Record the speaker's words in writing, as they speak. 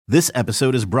This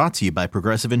episode is brought to you by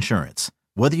Progressive Insurance.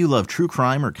 Whether you love true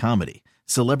crime or comedy,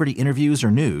 celebrity interviews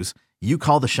or news, you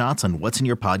call the shots on what's in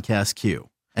your podcast queue.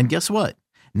 And guess what?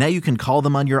 Now you can call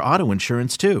them on your auto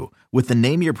insurance too with the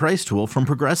Name Your Price tool from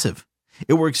Progressive.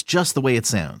 It works just the way it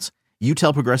sounds. You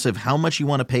tell Progressive how much you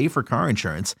want to pay for car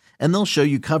insurance, and they'll show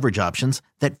you coverage options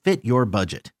that fit your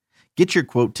budget. Get your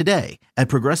quote today at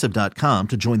Progressive.com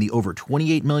to join the over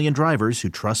 28 million drivers who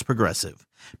trust Progressive.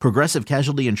 Progressive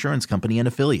Casualty Insurance Company and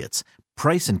Affiliates.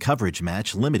 Price and coverage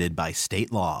match limited by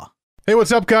state law. Hey,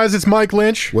 what's up, guys? It's Mike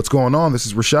Lynch. What's going on? This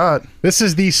is Rashad. This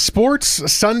is the Sports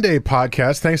Sunday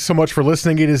podcast. Thanks so much for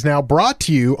listening. It is now brought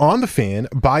to you on The Fan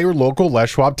by your local Les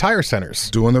Schwab Tire Centers.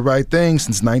 Doing the right thing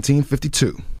since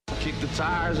 1952. Kick the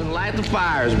tires and light the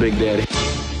fires, Big Daddy.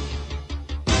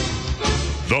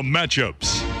 The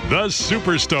matchups, the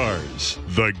superstars,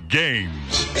 the games.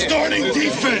 Starting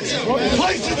defense,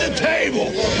 place at the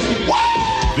table.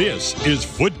 This is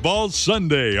Football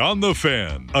Sunday on The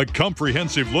Fan, a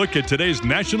comprehensive look at today's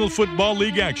National Football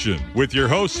League action with your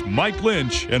hosts Mike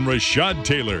Lynch and Rashad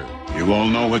Taylor. You all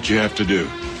know what you have to do.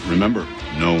 Remember,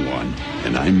 no one,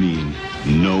 and I mean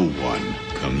no one,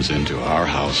 comes into our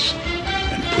house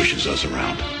and pushes us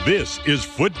around. This is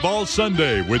Football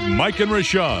Sunday with Mike and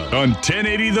Rashad on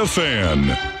 1080 The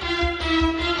Fan.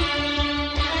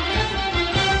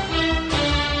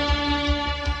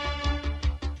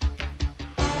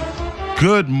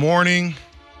 Good morning,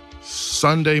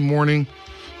 Sunday morning.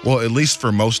 Well, at least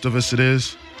for most of us it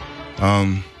is.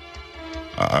 My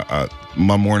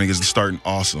morning is starting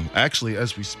awesome. Actually,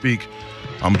 as we speak,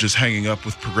 I'm just hanging up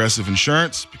with Progressive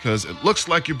Insurance because it looks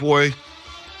like your boy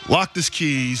locked his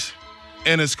keys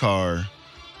in his car.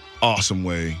 Awesome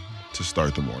way to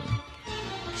start the morning.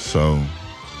 So,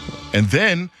 and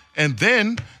then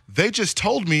they just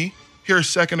told me here a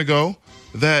second ago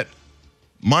that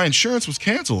my insurance was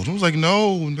canceled. I was like,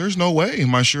 no, there's no way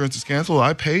my insurance is canceled.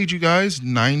 I paid you guys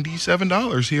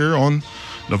 $97 here on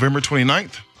November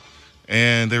 29th.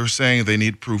 And they were saying they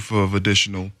need proof of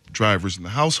additional drivers in the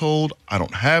household. I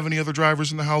don't have any other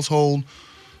drivers in the household.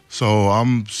 So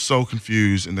I'm so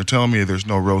confused. And they're telling me there's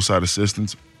no roadside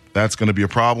assistance. That's going to be a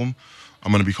problem.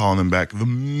 I'm going to be calling them back the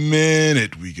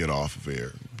minute we get off of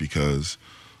air because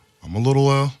I'm a little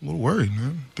worried,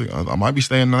 man. I might be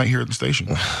staying the night here at the station.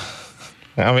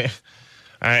 I mean,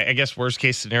 I guess worst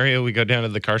case scenario, we go down to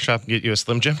the car shop and get you a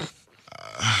Slim Jim?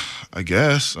 I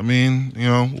guess. I mean,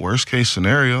 worst case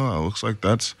scenario, it looks like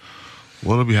that's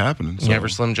what'll be happening. You ever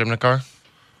Slim Jim in a car?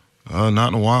 Not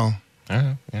in a while.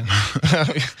 Yeah.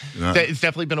 It's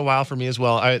definitely been a while for me as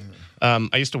well. I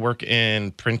used to work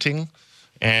in printing,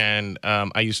 and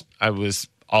I was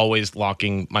always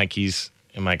locking my keys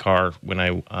in my car when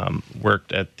I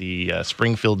worked at the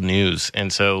Springfield News,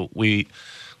 and so we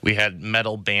had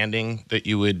metal banding that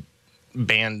you would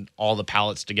band all the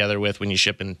pallets together with when you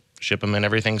ship them and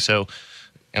everything. So,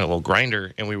 and a little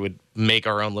grinder, and we would make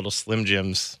our own little Slim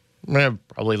Jims,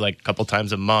 probably like a couple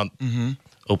times a month. Mm-hmm.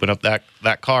 Open up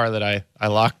that car that I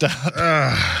locked up.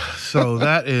 So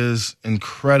that is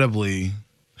incredibly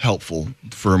helpful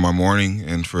for my morning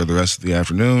and for the rest of the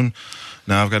afternoon.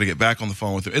 Now I've got to get back on the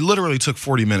phone with them. It literally took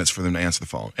 40 minutes for them to answer the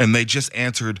phone, and they just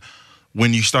answered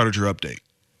when you started your update.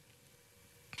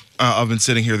 I've been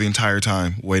sitting here the entire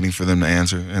time waiting for them to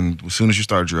answer, and as soon as you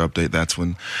started your update, that's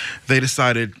when they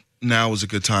decided now was a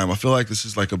good time. I feel like this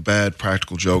is like a bad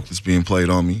practical joke that's being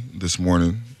played on me this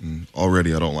morning, and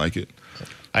already I don't like it.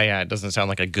 Yeah, it doesn't sound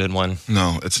like a good one.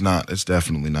 No, it's not. It's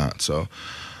definitely not. So,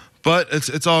 but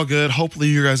it's all good. Hopefully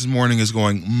your guys' morning is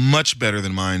going much better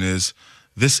than mine is.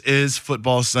 This is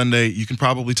Football Sunday. You can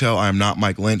probably tell I am not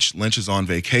Mike Lynch. Lynch is on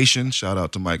vacation. Shout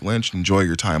out to Mike Lynch. Enjoy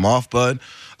your time off, bud.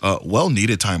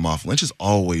 Well-needed time off. Lynch is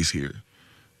always here.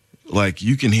 Like,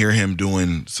 you can hear him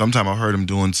doing, sometime I've heard him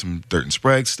doing some Dirt and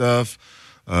Sprague stuff.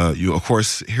 You, of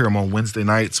course, hear him on Wednesday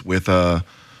nights with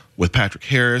Patrick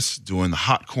Harris doing the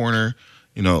Hot Corner.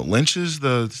 Lynch is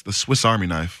the Swiss Army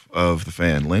knife of the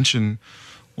fan. Lynch and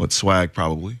Swag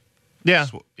probably. Yeah.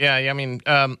 I mean,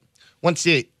 once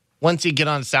you get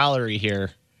on salary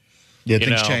here,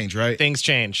 things change, right? Things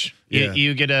change. Yeah.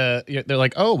 You get they're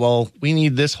like, oh, well, we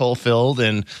need this hole filled,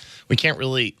 and we can't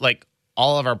really, like,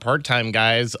 all of our part-time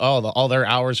guys, all their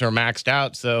hours are maxed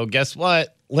out, so guess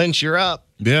what? Lynch, you're up.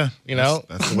 Yeah.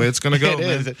 That's the way it's going to go,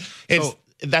 man.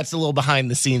 That's a little behind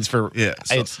the scenes for. Yeah,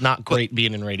 it's not great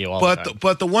being in radio all the time.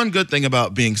 But the one good thing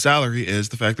about being salary is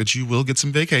the fact that you will get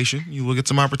some vacation. You will get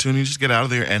some opportunities to get out of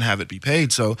there and have it be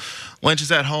paid. So Lynch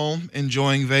is at home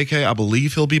enjoying vacay. I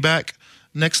believe he'll be back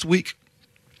next week.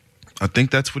 I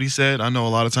think that's what he said. I know a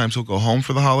lot of times he'll go home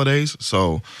for the holidays.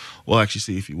 So we'll actually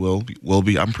see if he will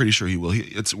be. I'm pretty sure he will.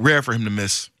 It's rare for him to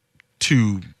miss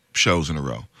 2 shows in a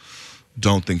row.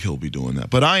 Don't think he'll be doing that.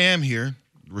 But I am here,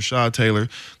 Rashad Taylor,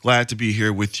 glad to be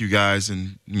here with you guys.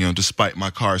 And, despite my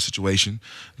car situation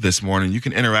this morning, you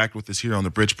can interact with us here on the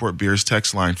Bridgeport Beers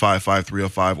text line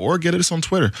 55305 or get us on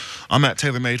Twitter. I'm at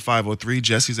TaylorMade503.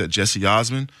 Jesse's at Jesse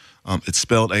Osmond. It's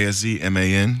spelled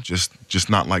ASZMAN, just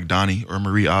not like Donnie or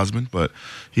Marie Osmond, but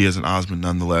he is an Osmond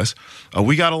nonetheless.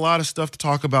 We got a lot of stuff to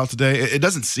talk about today. It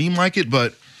doesn't seem like it,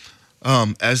 but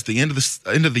as the end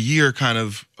of the year kind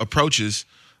of approaches,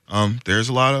 there's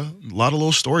a lot of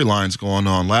little storylines going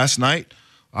on. Last night,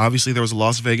 obviously, there was a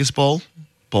Las Vegas Bowl.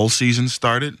 Bowl season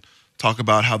started. Talk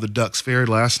about how the Ducks fared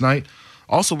last night.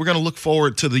 Also, we're going to look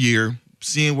forward to the year,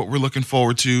 seeing what we're looking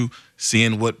forward to,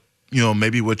 seeing what,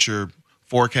 maybe what your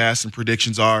forecasts and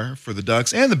predictions are for the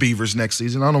Ducks and the Beavers next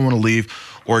season. I don't want to leave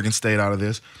Oregon State out of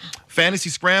this. Fantasy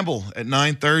Scramble at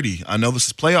 9:30. I know this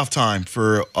is playoff time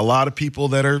for a lot of people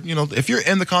that are, if you're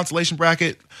in the consolation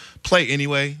bracket, play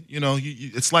anyway.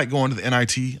 It's like going to the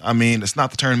NIT. I mean, it's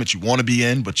not the tournament you want to be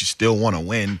in, but you still want to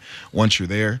win once you're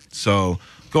there. So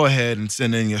go ahead and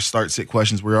send in your start-sit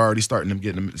questions. We're already starting to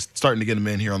get them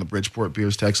in here on the Bridgeport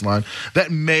Beers text line.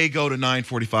 That may go to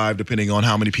 9:45, depending on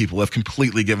how many people have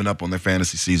completely given up on their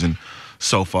fantasy season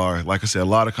so far. Like I said, a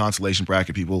lot of consolation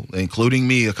bracket people, including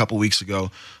me a couple weeks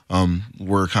ago,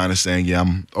 were kind of saying, yeah,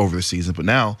 I'm over the season. But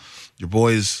now your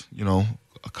boys,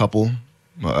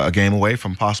 a game away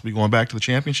from possibly going back to the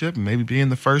championship and maybe being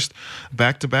the first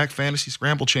back-to-back Fantasy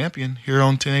Scramble champion here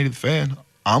on 1080 The Fan.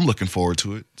 I'm looking forward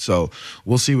to it. So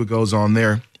we'll see what goes on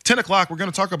there. 10 o'clock, we're going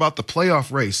to talk about the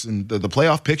playoff race and the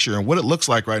playoff picture and what it looks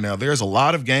like right now. There's a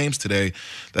lot of games today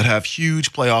that have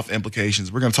huge playoff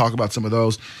implications. We're going to talk about some of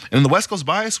those. And in the West Coast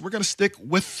Bias, we're going to stick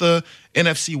with the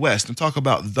NFC West and talk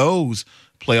about those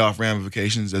playoff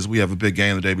ramifications as we have a big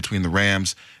game of the day between the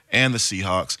Rams and the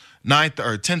Seahawks.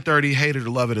 10:30, hate it or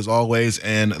love it as always.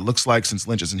 And it looks like since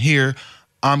Lynch isn't here,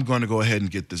 I'm going to go ahead and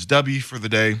get this W for the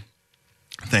day.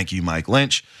 Thank you, Mike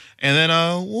Lynch. And then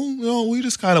we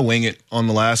just kind of wing it on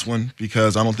the last one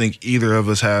because I don't think either of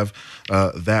us have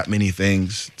that many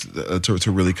things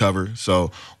to really cover.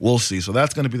 So we'll see. So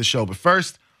that's going to be the show. But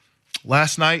first,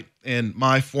 last night in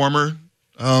my former,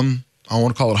 I don't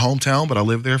want to call it hometown, but I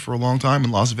lived there for a long time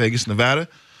in Las Vegas, Nevada,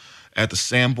 at the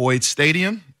Sam Boyd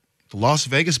Stadium, the Las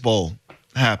Vegas Bowl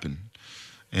happened.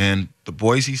 And the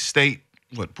Boise State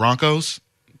Broncos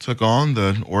took on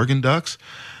the Oregon Ducks.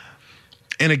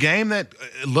 In a game that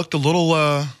looked a little,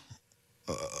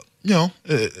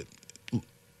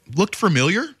 looked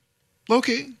familiar,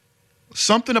 low-key.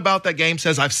 Something about that game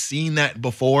says I've seen that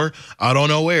before. I don't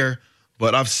know where,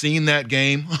 but I've seen that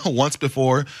game once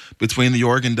before between the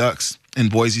Oregon Ducks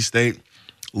and Boise State.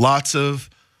 Lots of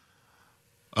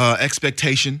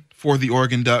expectation for the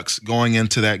Oregon Ducks going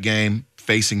into that game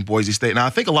facing Boise State. Now,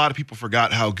 I think a lot of people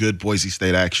forgot how good Boise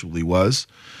State actually was,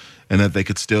 and that they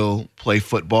could still play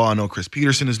football. I know Chris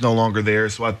Peterson is no longer there,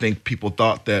 so I think people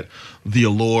thought that the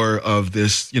allure of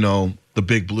this, the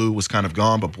Big Blue was kind of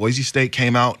gone. But Boise State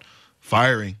came out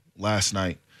firing last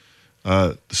night.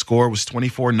 The score was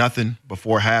 24-0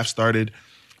 before half started.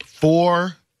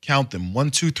 4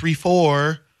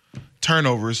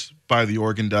 turnovers by the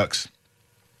Oregon Ducks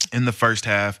in the first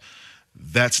half.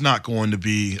 That's not going to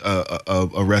be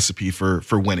a recipe for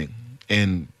winning.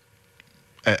 And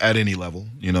at any level,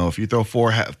 if you throw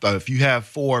if you have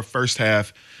 4 first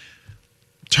half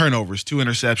turnovers, 2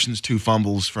 interceptions, 2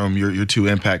 fumbles from your 2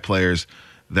 impact players,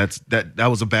 that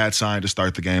was a bad sign to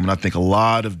start the game. And I think a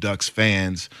lot of Ducks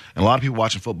fans and a lot of people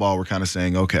watching football were kind of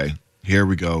saying, okay, here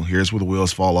we go. Here's where the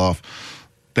wheels fall off.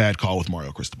 Bad call with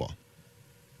Mario Cristobal.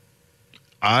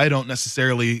 I don't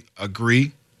necessarily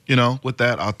agree, with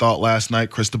that. I thought last night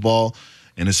Cristobal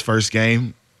in his first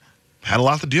game had a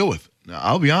lot to deal with.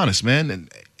 I'll be honest, man. And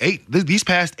these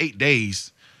past 8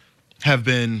 days have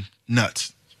been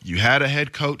nuts. You had a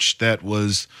head coach that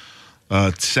was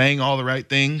saying all the right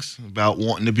things about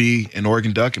wanting to be an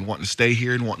Oregon Duck and wanting to stay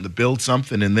here and wanting to build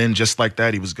something, and then just like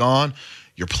that, he was gone.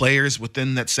 Your players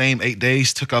within that same 8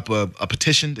 days took up a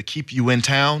petition to keep you in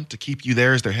town, to keep you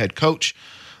there as their head coach.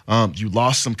 You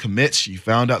lost some commits. You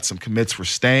found out some commits were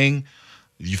staying.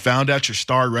 You found out your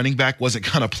star running back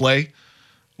wasn't going to play.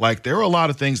 Like, there were a lot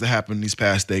of things that happened these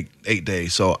past 8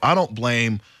 days. So I don't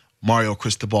blame Mario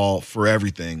Cristobal for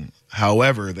everything.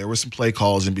 However, there were some play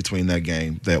calls in between that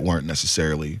game that weren't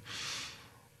necessarily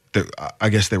I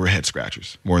guess they were head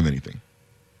scratchers more than anything.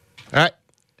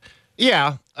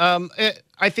 Yeah.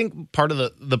 I think part of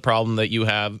the problem that you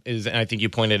have is, and I think you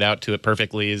pointed out to it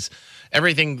perfectly, is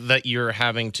everything that you're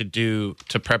having to do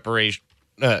to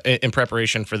in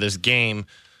preparation for this game,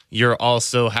 you're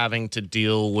also having to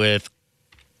deal with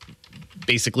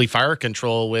basically fire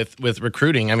control with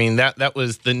recruiting. I mean, that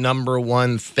was the number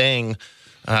one thing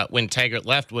when Taggart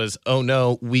left was, oh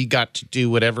no, we got to do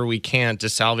whatever we can to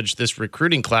salvage this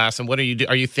recruiting class. And what are you do?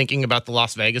 Are you thinking about the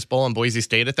Las Vegas Bowl and Boise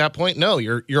State at that point? No,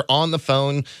 you're on the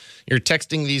phone, you're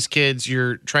texting these kids,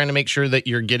 you're trying to make sure that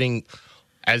you're getting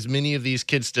as many of these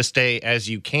kids to stay as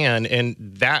you can, and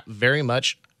that very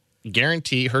much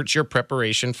guarantee hurts your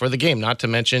preparation for the game. Not to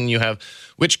mention you have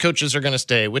which coaches are going to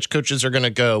stay, which coaches are going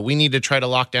to go. We need to try to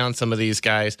lock down some of these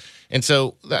guys. And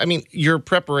so, I mean, your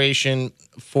preparation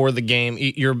for the game,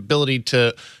 your ability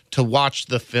to watch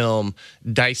the film,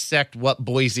 dissect what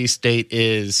Boise State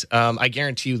is, I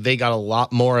guarantee you they got a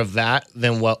lot more of that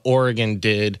than what Oregon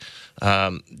did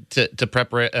to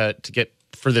prepare to get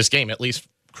for this game, at least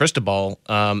Cristobal.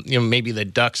 Maybe the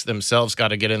Ducks themselves got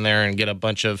to get in there and get a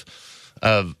bunch of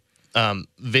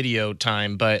video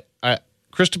time, but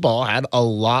Cristobal had a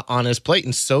lot on his plate,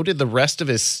 and so did the rest of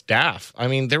his staff. I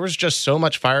mean, there was just so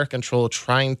much fire control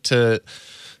trying to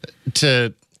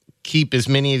keep as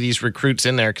many of these recruits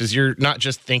in there, because you're not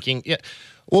just thinking,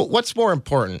 well, what's more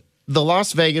important, the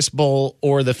Las Vegas Bowl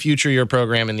or the future of your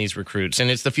program and these recruits? And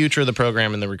it's the future of the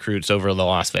program and the recruits over the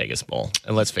Las Vegas Bowl.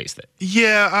 And let's face it.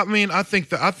 Yeah, I mean, I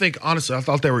think honestly, I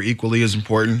thought they were equally as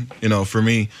important. For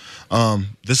me,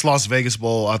 this Las Vegas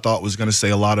Bowl, I thought was going to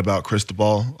say a lot about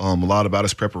Cristobal, a lot about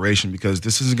his preparation, because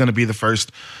this isn't going to be the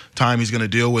first time he's going to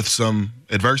deal with some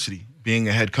adversity being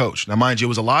a head coach. Now, mind you, it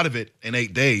was a lot of it in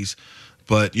 8 days.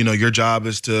 But, your job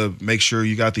is to make sure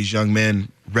you got these young men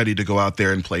ready to go out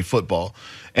there and play football.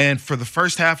 And for the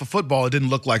first half of football, it didn't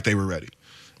look like they were ready.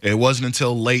 It wasn't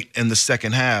until late in the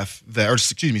second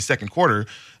quarter,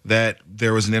 that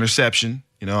there was an interception.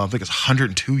 I think it's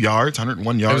 102 yards,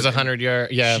 101 yards. It was 100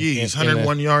 yard, yeah. Jeez,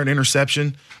 101-yard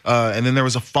interception. And then there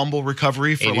was a fumble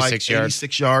recovery for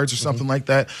 86 yards or something like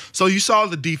that. So you saw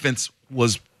the defense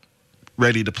was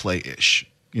ready to play-ish.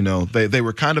 They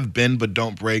were kind of bend but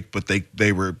don't break, but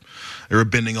they were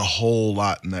bending a whole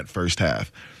lot in that first half.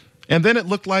 And then it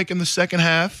looked like in the second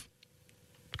half,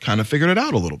 kind of figured it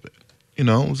out a little bit.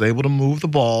 Was able to move the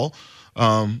ball.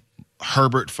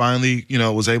 Herbert finally,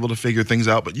 was able to figure things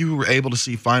out. But you were able to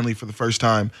see finally for the first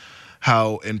time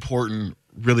how important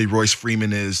really Royce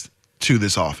Freeman is to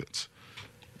this offense.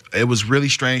 It was really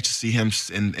strange to see him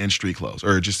in street clothes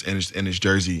or just in his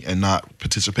jersey and not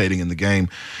participating in the game,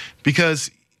 because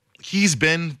he's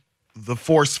been the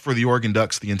force for the Oregon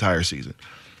Ducks the entire season.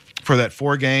 For that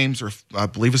 4 games, or I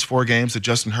believe it's 4 games that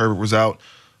Justin Herbert was out,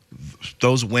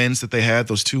 those wins that they had,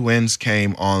 those 2 wins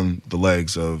came on the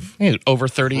legs of over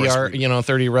 30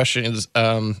 30 rushes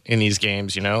in these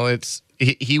games.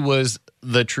 He was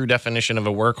the true definition of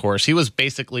a workhorse. He was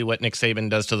basically what Nick Saban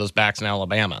does to those backs in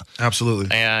Alabama.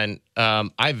 Absolutely. And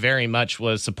I very much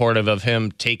was supportive of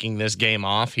him taking this game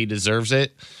off. He deserves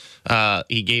it.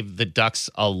 He gave the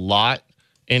Ducks a lot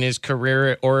in his career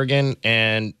at Oregon,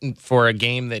 and for a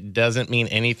game that doesn't mean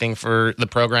anything for the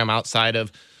program outside of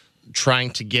trying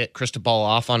to get Cristobal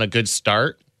off on a good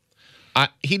start,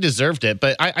 he deserved it.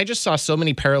 But I just saw so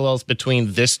many parallels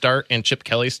between this start and Chip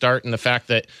Kelly's start, and the fact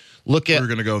that we're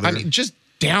going to go there. I mean, just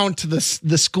down to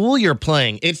the school you're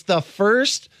playing. It's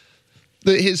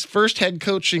his first head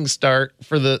coaching start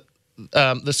for the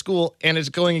school, and it's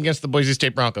going against the Boise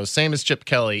State Broncos. Same as Chip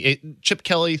Kelly. Chip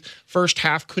Kelly's first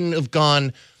half couldn't have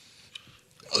gone.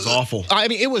 It was awful. I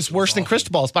mean, it was worse than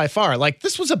Cristobal's by far. Like,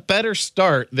 this was a better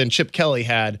start than Chip Kelly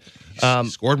had. He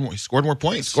scored more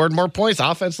points. Scored more points.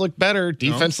 Offense looked better.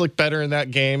 Defense looked better in that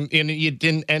game, and you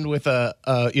didn't end with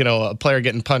a player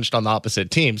getting punched on the opposite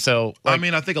team. So,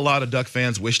 I think a lot of Duck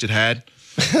fans wished it had.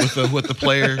 with the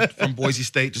player from Boise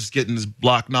State just getting his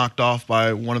block knocked off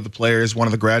by one of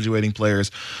the graduating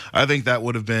players. I think that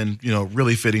would have been,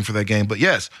 really fitting for that game. But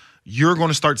yes, you're going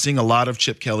to start seeing a lot of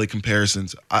Chip Kelly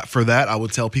comparisons. For that, I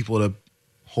would tell people to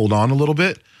hold on a little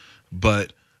bit.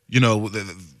 But,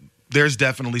 there's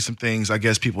definitely some things I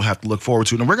guess people have to look forward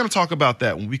to. And we're going to talk about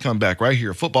that when we come back right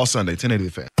here. Football Sunday, 1080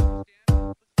 The Fan.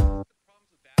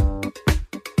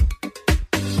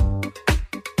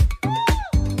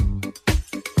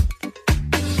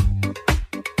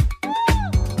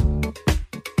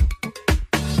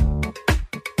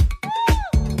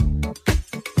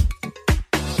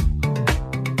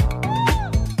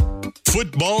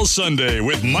 Football Sunday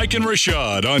with Mike and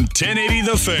Rashad on 1080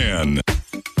 The Fan.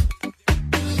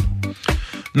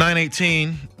 9:18,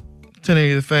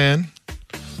 1080 The Fan.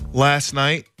 Last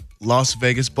night, Las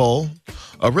Vegas Bowl.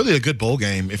 Really a good bowl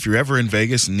game. If you're ever in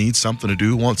Vegas and need something to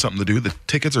do, want something to do, the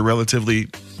tickets are relatively,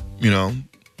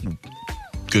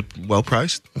 good, well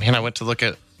priced. Man, I went to look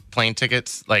at plane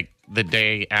tickets like the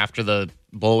day after the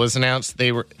bowl was announced.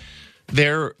 They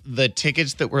the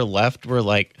tickets that were left were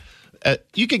like,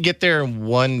 you could get there in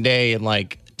one day in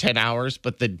like 10 hours,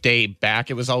 but the day back,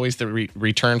 it was always the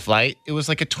return flight. It was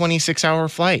like a 26-hour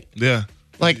flight. Yeah.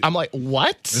 Like, I'm like,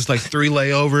 what? It's like 3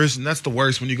 layovers, and that's the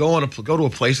worst. When you go to a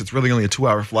place that's really only a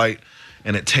 2-hour flight,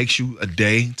 and it takes you a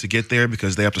day to get there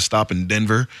because they have to stop in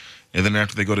Denver, and then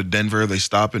after they go to Denver, they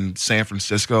stop in San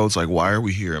Francisco. It's like, why are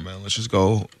we here, man? Let's just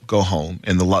go home.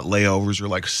 And the layovers are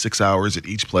like 6 hours at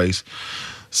each place.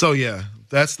 So yeah,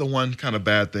 that's the one kind of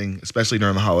bad thing, especially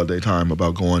during the holiday time,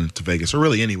 about going to Vegas or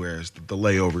really anywhere, is the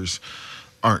layovers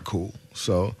aren't cool.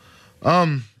 So,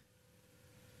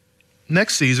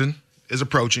 next season is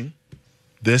approaching.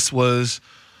 This was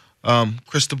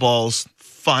Cristobal's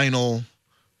final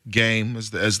game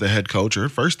as the head coach, or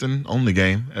first and only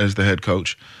game as the head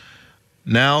coach.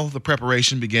 Now the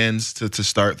preparation begins to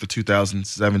start the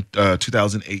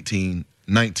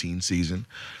 2018-19 season.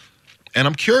 And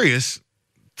I'm curious,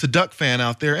 to Duck fan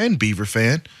out there and Beaver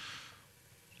fan,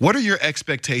 what are your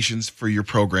expectations for your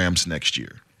programs next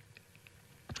year?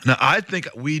 Now, I think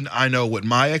I know what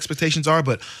my expectations are,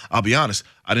 but I'll be honest,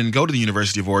 I didn't go to the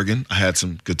University of Oregon. I had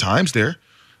some good times there,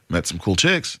 met some cool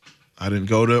chicks. I didn't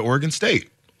go to Oregon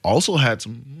State. Also had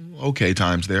some okay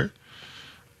times there.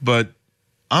 But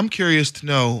I'm curious to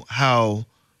know how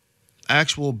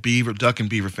actual Duck and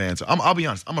Beaver fans, I'll be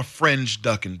honest, I'm a fringe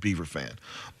Duck and Beaver fan.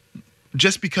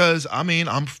 Just because,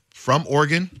 I'm from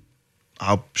Oregon,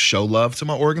 I'll show love to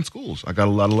my Oregon schools. I got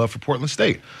a lot of love for Portland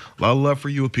State, a lot of love for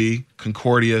UAP,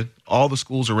 Concordia, all the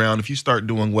schools around. If you start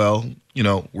doing well,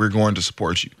 we're going to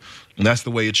support you. And that's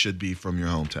the way it should be from your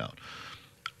hometown.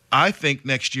 I think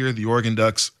next year the Oregon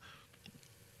Ducks,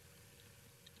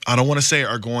 I don't want to say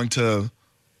are going to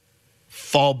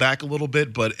fall back a little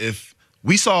bit, but if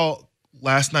we saw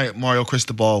last night Mario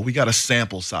Cristobal, we got a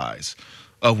sample size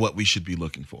of what we should be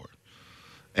looking for.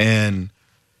 And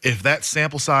if that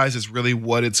sample size is really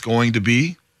what it's going to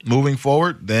be moving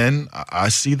forward, then I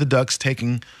see the Ducks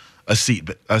taking a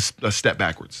step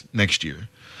backwards next year.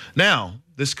 Now,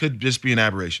 this could just be an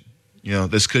aberration.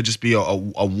 This could just be a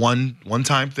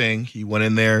one-time thing. He went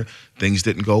in there, things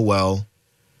didn't go well.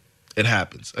 It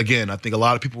happens. Again, I think a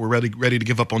lot of people were ready to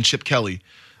give up on Chip Kelly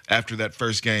after that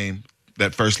first game,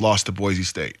 that first loss to Boise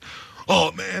State.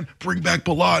 Oh, man, bring back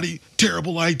Bellotti.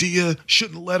 Terrible idea.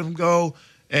 Shouldn't have let him go.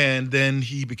 And then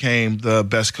he became the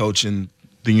best coach in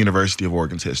the University of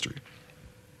Oregon's history.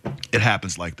 It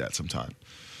happens like that sometimes.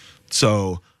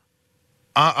 So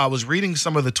I was reading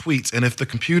some of the tweets, and if the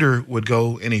computer would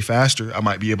go any faster, I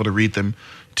might be able to read them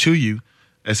to you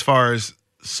as far as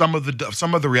some of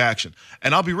the reaction.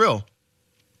 And I'll be real,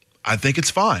 I think it's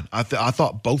fine. I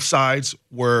thought both sides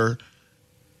were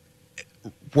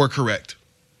correct.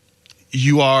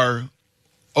 You are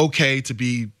okay to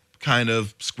be kind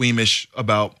of squeamish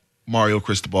about Mario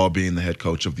Cristobal being the head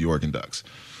coach of the Oregon Ducks.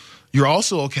 You're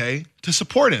also okay to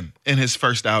support him in his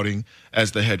first outing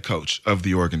as the head coach of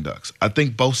the Oregon Ducks. I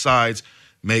think both sides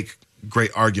make great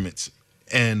arguments.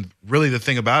 And really the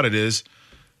thing about it is,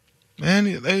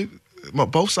 man,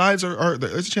 both sides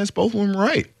there's a chance both of them are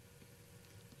right.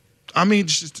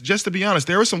 Just to be honest,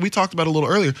 there was some, we talked about a little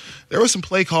earlier, there were some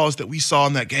play calls that we saw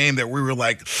in that game that we were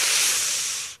like,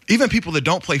 even people that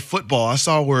don't play football, I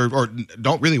saw or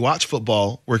don't really watch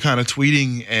football, were kind of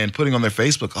tweeting and putting on their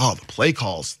Facebook, oh, the play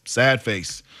calls, sad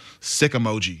face, sick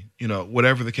emoji,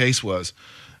 whatever the case was.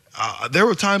 There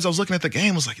were times I was looking at the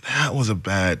game, I was like, that was a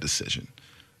bad decision.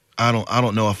 I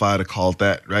don't know if I'd have called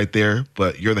that right there,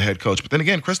 but you're the head coach. But then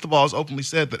again, Cristobal has openly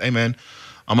said that, hey, man,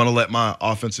 I'm going to let my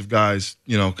offensive guys,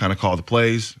 kind of call the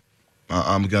plays.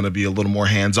 I'm going to be a little more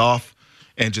hands-off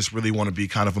and just really want to be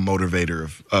kind of a motivator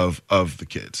of the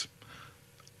kids.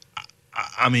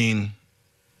 I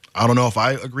don't know if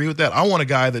I agree with that. I want a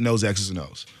guy that knows X's and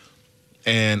O's.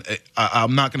 And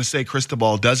I'm not going to say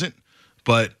Cristobal doesn't,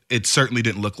 but it certainly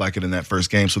didn't look like it in that first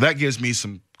game. So that gives me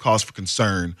some cause for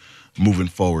concern moving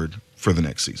forward for the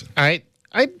next season. We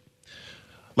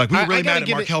were really mad at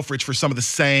Mark Helfrich for some of the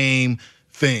same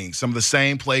things, some of the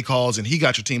same play calls, and he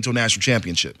got your team to a national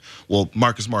championship. Well,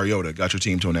 Marcus Mariota got your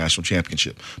team to a national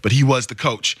championship, but he was the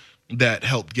coach that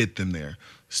helped get them there.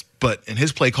 But and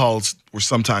his play calls were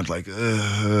sometimes like,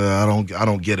 I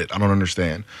don't get it, I don't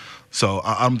understand. So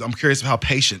I'm curious of how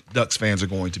patient Ducks fans are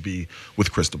going to be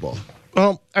with Cristobal.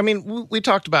 Well, we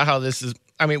talked about how this is.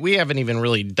 We haven't even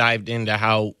really dived into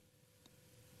how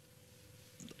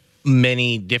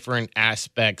many different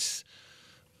aspects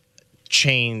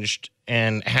changed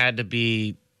and had to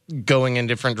be going in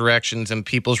different directions, and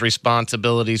people's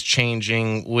responsibilities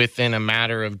changing within a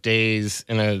matter of days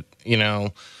in a,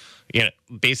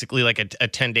 basically like a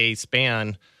 10-day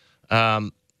span.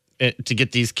 to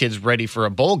get these kids ready for a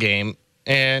bowl game.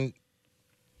 And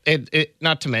it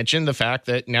not to mention the fact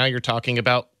that now you're talking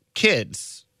about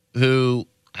kids who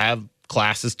have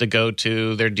classes to go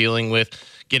to. They're dealing with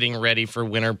getting ready for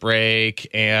winter break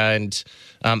and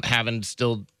having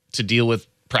still to deal with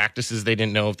practices they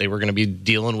didn't know if they were going to be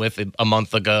dealing with a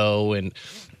month ago, and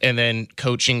then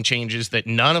coaching changes that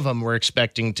none of them were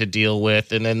expecting to deal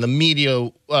with, and then the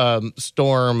media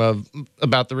storm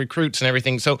about the recruits and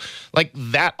everything. So like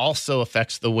that also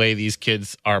affects the way these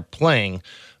kids are playing.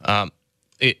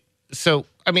 So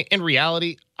I mean, in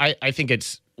reality, I think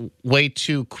it's way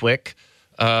too quick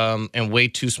and way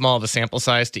too small of a sample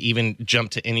size to even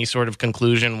jump to any sort of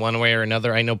conclusion one way or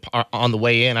another. I know on the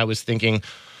way in, I was thinking,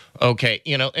 okay,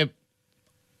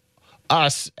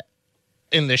 us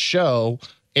in this show,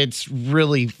 it's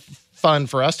really fun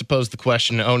for us to pose the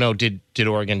question, oh no, did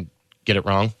Oregon get it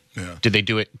wrong? Yeah. Did they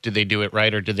do it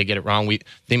right, or did they get it wrong?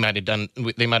 They might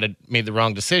have made the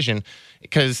wrong decision,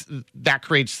 because that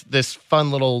creates this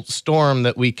fun little storm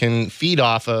that we can feed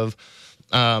off of.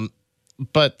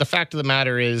 But the fact of the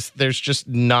matter is, there's just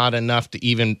not enough to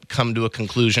even come to a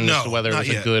conclusion as to whether it was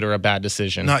a good or a bad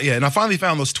decision. Not yet. And I finally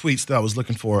found those tweets that I was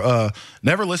looking for.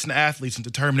 Never listen to athletes in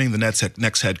determining the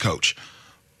next head coach.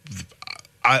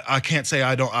 I can't say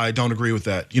I don't agree with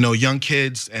that. Young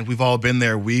kids, and we've all been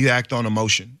there, we act on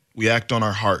emotion. We act on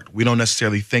our heart. We don't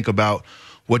necessarily think about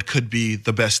what could be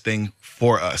the best thing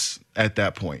for us at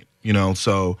that point.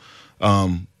 So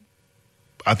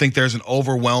I think there's an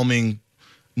overwhelming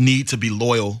need to be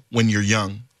loyal when you're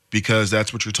young, because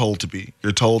that's what you're told to be.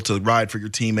 You're told to ride for your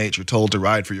teammates. You're told to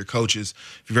ride for your coaches.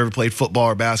 If you've ever played football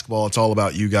or basketball, it's all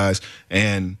about you guys.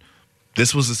 And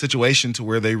this was a situation to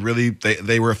where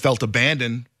they were felt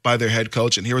abandoned by their head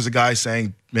coach. And here was a guy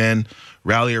saying, man,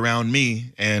 rally around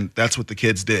me. And that's what the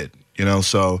kids did,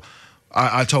 So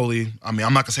I'm not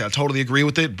going to say I totally agree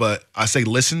with it, but I say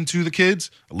listen to the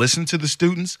kids, listen to the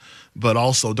students, but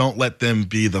also don't let them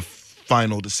be the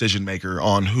final decision maker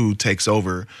on who takes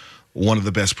over one of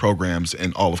the best programs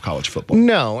in all of college football.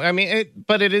 No, I mean,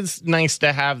 but it is nice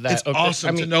to have that. It's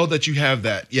awesome to know that you have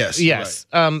that. Yes. Yes.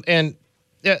 Right. And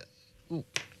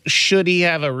should he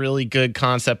have a really good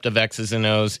concept of X's and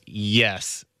O's?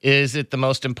 Yes. Is it the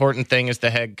most important thing as the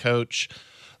head coach?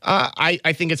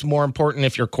 I think it's more important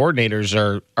if your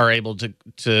coordinators are able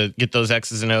to get those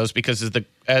X's and O's, because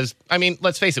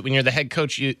let's face it, when you're the head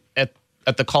coach, you at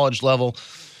the college level,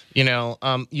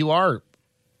 you are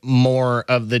more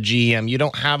of the GM. You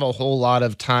don't have a whole lot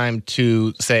of time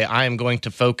to say, I am going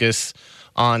to focus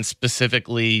on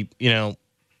specifically,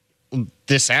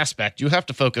 this aspect. You have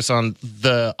to focus on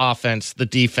the offense, the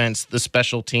defense, the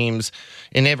special teams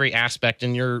in every aspect.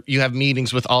 And you have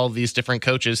meetings with all of these different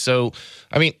coaches. So,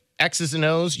 I mean, X's and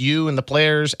O's, you and the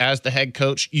players as the head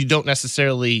coach, you don't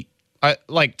necessarily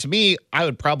to me, I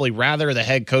would probably rather the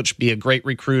head coach be a great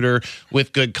recruiter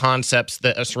with good concepts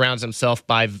that surrounds himself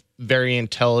by very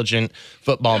intelligent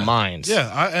football minds.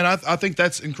 Yeah, I think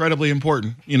that's incredibly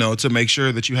important, to make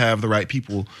sure that you have the right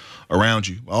people around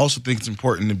you. I also think it's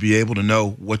important to be able to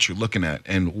know what you're looking at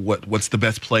and what's the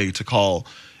best play to call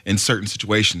in certain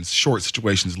situations, short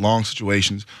situations, long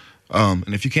situations.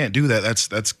 And if you can't do that,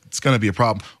 that's going to be a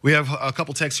problem. We have a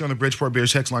couple texts here on the Bridgeport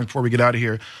Bears text line before we get out of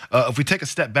here. If we take a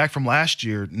step back from last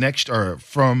year,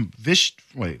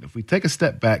 if we take a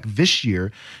step back this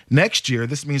year, next year,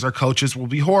 this means our coaches will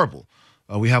be horrible.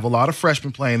 We have a lot of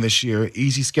freshmen playing this year.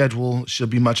 Easy schedule, should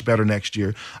be much better next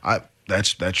year.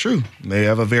 That's true. They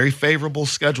have a very favorable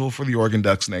schedule for the Oregon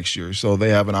Ducks next year, so they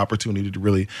have an opportunity to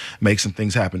really make some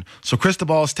things happen. So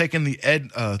Cristobal is taking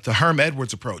the Herm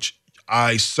Edwards approach.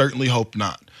 I certainly hope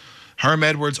not. Herm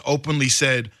Edwards openly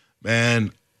said,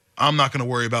 man, I'm not going to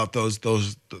worry about those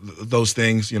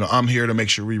things. I'm here to make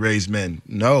sure we raise men.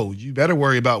 No, you better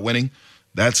worry about winning.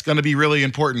 That's going to be really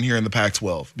important here in the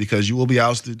Pac-12, because you will be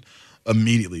ousted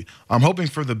immediately. I'm hoping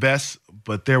for the best,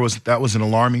 but that was an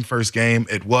alarming first game.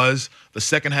 It was. The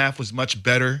second half was much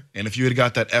better, and if you had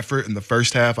got that effort in the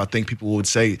first half, I think people would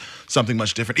say something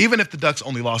much different, even if the Ducks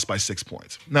only lost by 6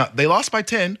 points. Now, they lost by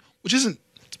 10, which isn't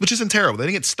terrible. They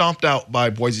didn't get stomped out by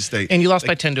Boise State. And you lost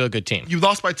by 10 to a good team. You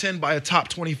lost by 10 by a top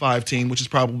 25 team, which is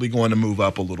probably going to move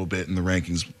up a little bit in the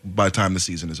rankings by the time the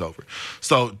season is over.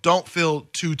 So don't feel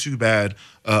too bad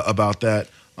about that.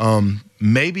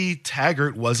 Maybe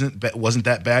Taggart wasn't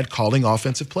that bad calling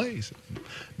offensive plays.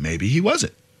 Maybe he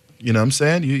wasn't. You know what I'm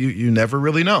saying? You never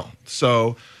really know.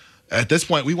 So at this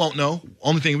point, we won't know.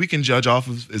 Only thing we can judge off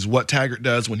of is what Taggart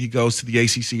does when he goes to the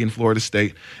ACC in Florida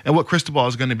State, and what Cristobal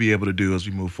is going to be able to do as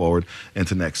we move forward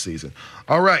into next season.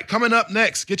 All right, coming up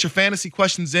next, get your fantasy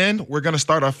questions in. We're going to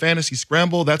start our fantasy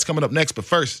scramble. That's coming up next. But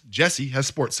first, Jesse has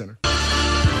SportsCenter.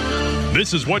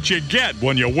 This is what you get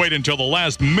when you wait until the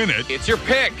last minute. It's your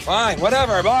pick. Fine,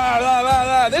 whatever. Blah, blah, blah,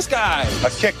 blah. This guy. A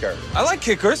kicker. I like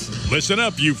kickers. Listen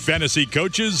up, you fantasy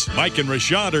coaches. Mike and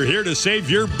Rashad are here to save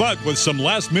your butt with some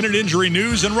last-minute injury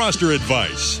news and roster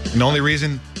advice. And the only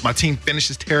reason my team finished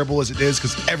as terrible as it is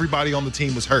because everybody on the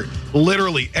team was hurt.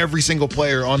 Literally every single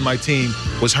player on my team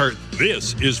was hurt.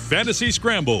 This is Fantasy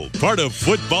Scramble, part of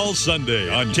Football Sunday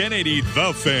on 1080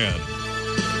 The Fan.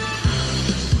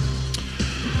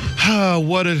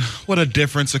 What a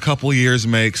difference a couple years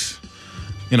makes.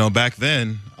 You know, back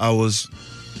then I was,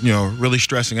 really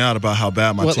stressing out about how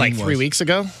bad my team was. What, like 3 weeks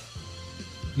ago?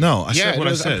 No, I said what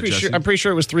I said. I'm pretty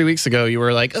sure it was 3 weeks ago. You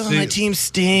were like, "Oh, my team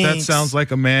stinks." That sounds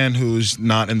like a man who's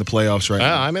not in the playoffs right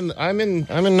now. I'm in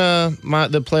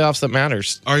the playoffs that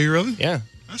matters. Are you really? Yeah,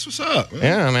 that's what's up. Man.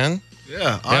 Yeah, man.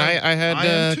 Yeah, and I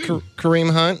had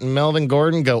Kareem Hunt and Melvin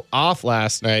Gordon go off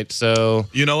last night. So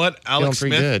you know what? Alex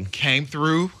Smith came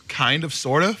through kind of,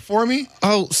 sort of for me.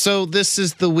 Oh, so this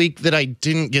is the week that I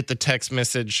didn't get the text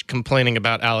message complaining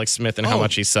about Alex Smith and how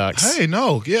much he sucks. Hey,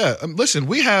 no, yeah. Listen,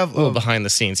 we have behind the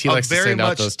scenes. He likes to send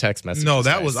out those text messages. No,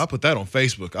 I put that on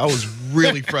Facebook. I was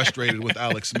really frustrated with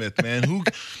Alex Smith, man.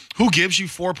 Who gives you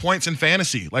 4 points in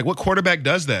fantasy? Like, what quarterback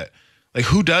does that? Like,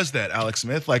 who does that, Alex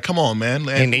Smith? Like, come on, man.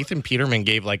 And Nathan Peterman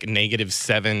gave like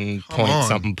 -7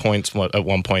 something points at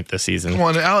one point this season. Come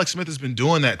on, Alex Smith has been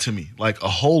doing that to me like a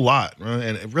whole lot. Right?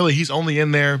 And really, he's only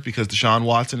in there because Deshaun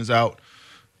Watson is out.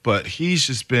 But he's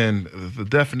just been the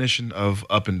definition of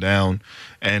up and down.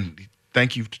 And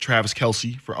thank you to Travis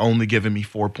Kelce for only giving me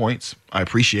 4 points. I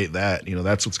appreciate that.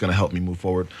 That's what's going to help me move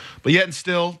forward. But yet and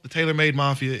still, the TaylorMade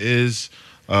Mafia is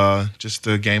just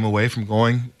a game away from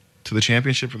going to the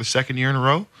championship for the second year in a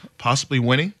row, possibly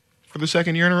winning for the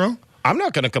second year in a row. I'm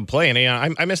not going to complain.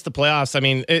 I missed the playoffs. I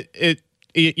mean,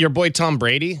 your boy Tom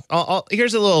Brady.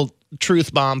 Here's a little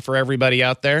truth bomb for everybody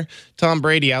out there. Tom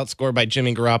Brady outscored by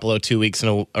Jimmy Garoppolo 2 weeks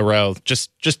in a row.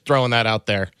 Just throwing that out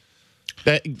there.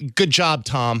 Good job,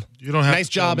 Tom. You don't have nice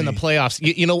job in the playoffs.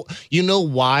 You know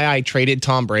why I traded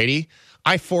Tom Brady?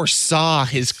 I foresaw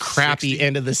his crappy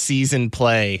end of the season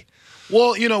play.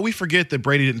 Well, we forget that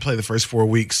Brady didn't play the first 4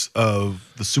 weeks of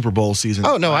the Super Bowl season.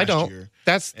 Oh no, I don't. Year.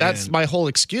 That's my whole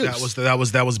excuse. That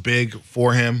was big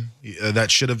for him.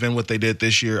 That should have been what they did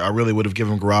this year. I really would have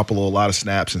given Garoppolo a lot of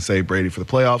snaps and saved Brady for the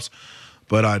playoffs.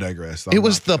 But I digress. It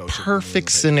was the perfect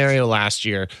scenario last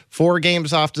year. 4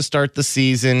 games off to start the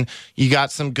season. You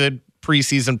got some good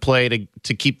preseason play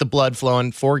to keep the blood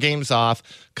flowing. 4 games off,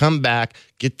 come back,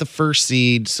 get the first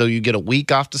seed, so you get a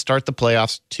week off to start the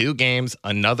playoffs, 2 games,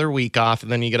 another week off,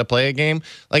 and then you get to play a game.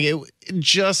 Like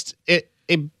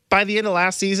it by the end of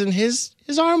last season, his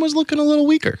arm was looking a little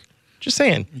weaker. Just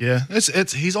saying. Yeah,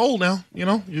 he's old now.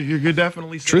 You're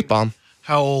definitely seeing truth bomb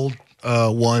how old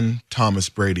one Thomas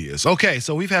Brady is. Okay,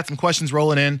 so we've had some questions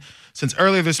rolling in since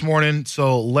earlier this morning,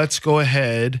 so let's go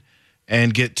ahead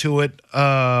and get to it.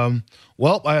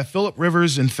 Phillip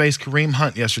Rivers and faced Kareem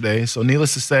Hunt yesterday. So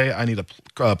needless to say, I need a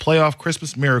playoff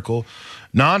Christmas miracle.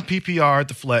 Non-PPR at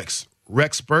the flex.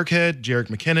 Rex Burkhead, Jerick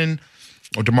McKinnon,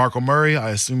 or DeMarco Murray. I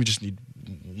assume you just need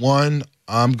one.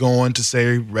 I'm going to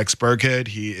say Rex Burkhead.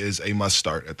 He is a must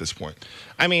start at this point.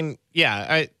 I mean,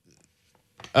 yeah,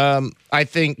 I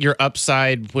think your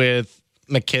upside with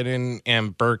McKinnon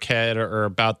and Burkhead are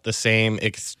about the same.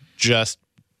 It's just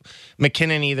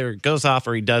McKinnon either goes off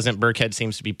or he doesn't. Burkhead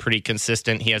seems to be pretty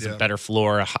consistent. He has a better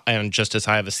floor and just as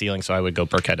high of a ceiling, so I would go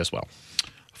Burkhead as well.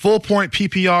 Full point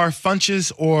PPR,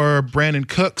 Funches or Brandon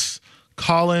Cooks,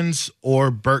 Collins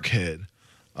or Burkhead.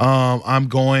 I'm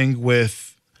going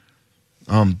with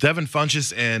Devin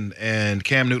Funches and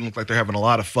Cam Newton look like they're having a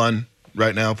lot of fun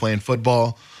right now playing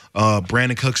football.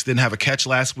 Brandon Cooks didn't have a catch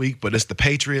last week, but it's the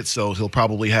Patriots, so he'll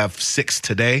probably have 6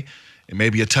 today and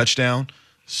maybe a touchdown.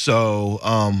 So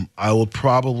I will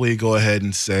probably go ahead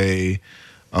and say,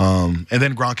 and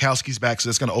then Gronkowski's back, so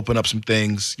that's going to open up some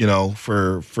things,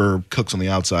 for Cooks on the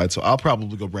outside. So I'll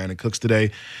probably go Brandon Cooks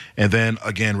today, and then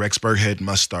again Rex Burkhead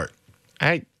must start.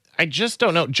 I just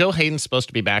don't know. Joe Hayden's supposed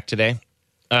to be back today,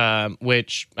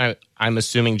 which I'm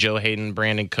assuming Joe Hayden,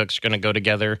 Brandon Cooks are going to go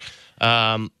together.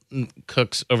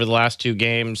 Cooks over the last 2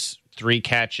 games, 3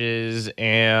 catches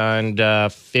and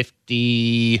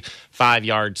 55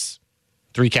 yards.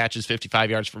 3 catches, 55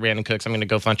 yards for Brandon Cooks. I'm going to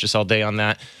go Funches all day on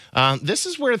that. This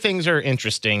is where things are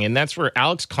interesting, and that's where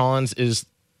Alex Collins is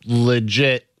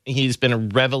legit. He's been a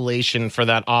revelation for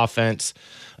that offense,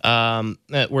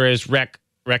 whereas Rex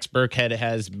Burkhead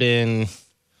has been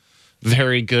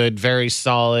very good, very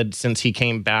solid since he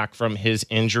came back from his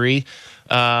injury.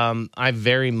 I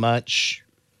very much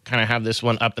kind of have this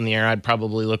one up in the air. I'd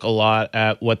probably look a lot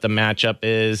at what the matchup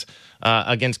is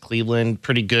against Cleveland.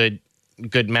 Pretty good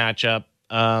good matchup.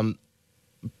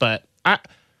 But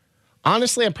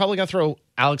honestly, I'm probably going to throw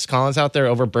Alex Collins out there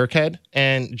over Burkhead,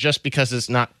 and just because it's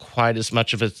not quite as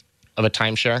much of a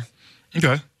timeshare.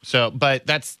 Okay. So, but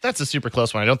that's a super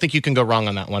close one. I don't think you can go wrong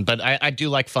on that one. But I do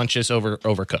like Funchess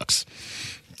over Cooks.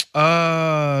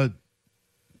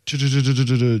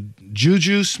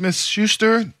 Juju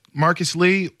Smith-Schuster, Marcus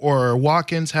Lee, or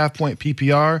Watkins, half-point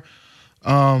PPR.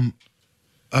 I'm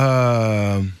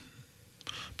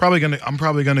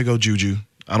probably gonna go Juju.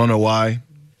 I don't know why,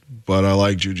 but I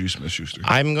like Juju Smith-Schuster.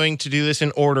 I'm going to do this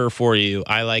in order for you.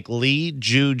 I like Lee,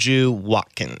 Juju,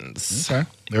 Watkins. Okay,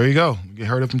 there you go. You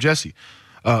heard it from Jesse.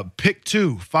 Pick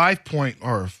 2, 5-point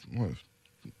or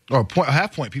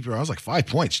half-point PPR. I was like 5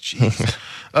 points. Jeez.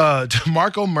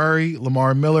 DeMarco Murray,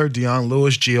 Lamar Miller, Deion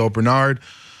Lewis, Gio Bernard.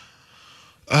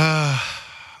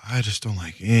 I just don't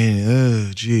like any.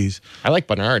 Jeez. I like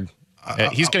Bernard.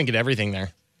 He's going to get everything there.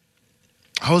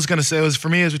 I was going to say it was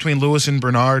between Lewis and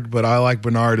Bernard, but I like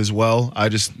Bernard as well. I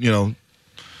just, Joe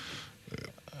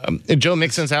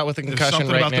Mixon's out with a concussion right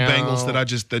now. Something about the Bengals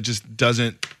that just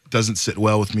doesn't sit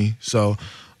well with me. So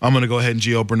I'm going to go ahead and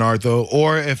Gio Bernard though.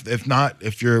 Or if not,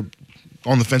 if you're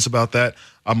on the fence about that,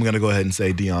 I'm going to go ahead and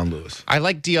say Deion Lewis. I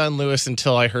like Deion Lewis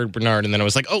until I heard Bernard, and then I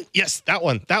was like, oh yes, that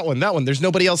one. There's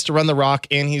nobody else to run the rock,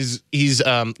 and he's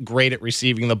great at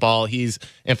receiving the ball. He's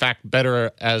in fact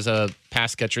better as a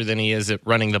pass catcher than he is at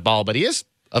running the ball, but he is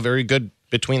a very good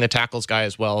between the tackles guy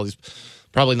as well. He's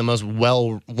probably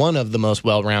one of the most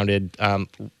well-rounded,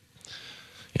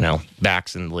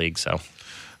 backs in the league. So.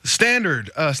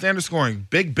 Standard scoring.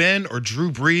 Big Ben or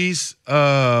Drew Brees.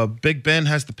 Big Ben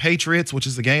has the Patriots, which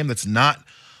is the game that's not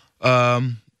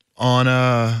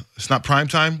it's not prime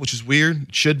time, which is weird.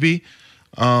 It should be.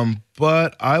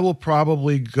 But I will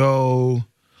probably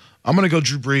I'm going to go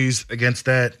Drew Brees against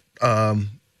that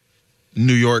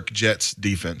New York Jets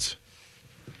defense.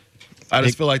 I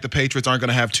just feel like the Patriots aren't going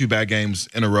to have 2 bad games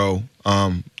in a row.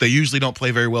 They usually don't play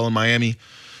very well in Miami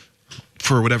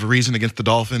for whatever reason against the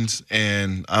Dolphins,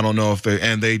 and I don't know if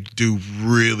they do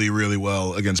really, really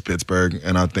well against Pittsburgh,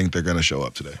 and I think they're going to show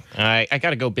up today. I got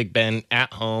to go Big Ben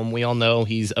at home. We all know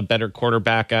he's a better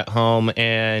quarterback at home,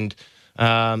 and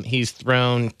he's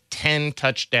thrown 10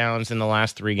 touchdowns in the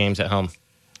last 3 games at home.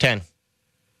 10.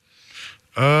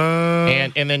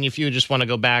 And then if you just want to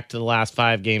go back to the last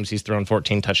 5 games, he's thrown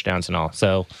 14 touchdowns in all.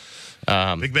 So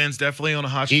Big Ben's definitely on a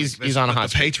hot streak. He's on a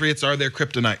hot streak. The Patriots are their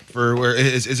kryptonite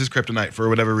is his kryptonite for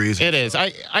whatever reason. It is.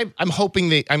 I'm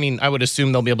hoping I would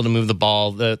assume they'll be able to move the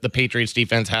ball. The Patriots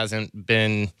defense hasn't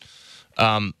been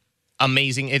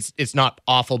amazing. It's not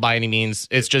awful by any means.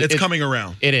 It's coming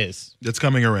around. It is. It's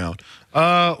coming around.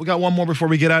 We got one more before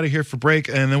we get out of here for break,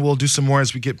 and then we'll do some more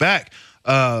as we get back.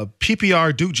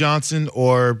 PPR, Duke Johnson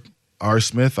or R.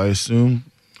 Smith, I assume.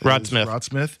 Rod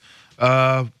Smith.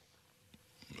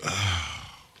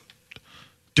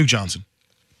 Duke Johnson.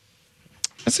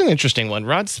 That's an interesting one.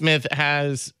 Rod Smith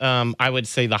has, I would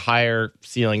say, the higher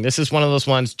ceiling. This is one of those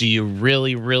ones, do you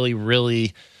really, really,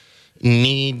 really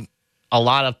need a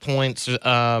lot of points?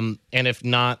 And if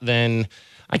not, then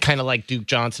I kind of like Duke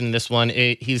Johnson in this one.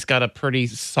 He's got a pretty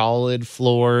solid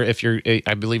floor.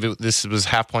 I believe this was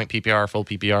half-point PPR, full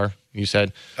PPR, you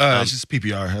said. It's just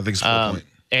PPR. I think it's 4 point.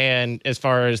 And as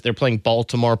far as they're playing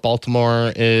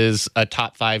Baltimore is a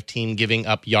top 5 team giving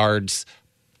up yards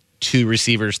to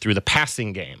receivers through the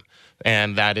passing game.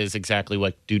 And that is exactly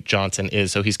what Duke Johnson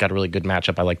is. So he's got a really good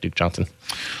matchup. I like Duke Johnson.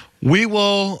 We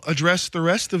will address the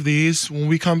rest of these when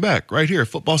we come back right here,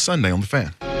 Football Sunday on The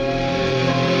Fan.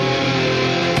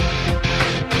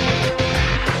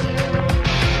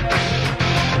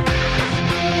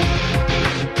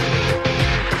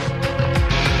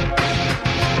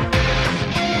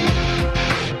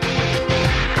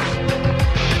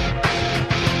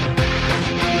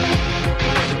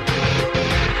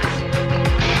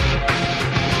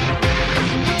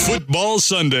 Football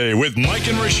Sunday with Mike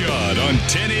and Rashad on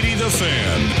 1080 The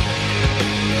Fan.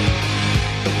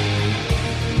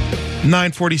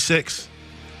 9:46,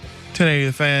 1080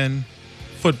 The Fan,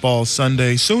 Football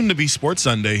Sunday, soon to be Sports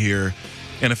Sunday here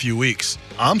in a few weeks.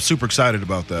 I'm super excited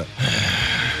about that.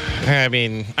 I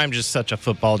mean, I'm just such a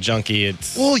football junkie.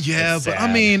 But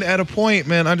I mean, at a point,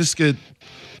 man, I just get,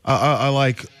 I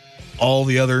like all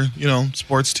the other,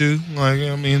 sports too. Like,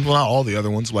 I mean, well, not all the other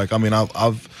ones. Like, I mean,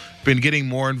 I've been getting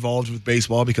more involved with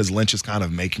baseball because Lynch is kind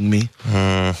of making me.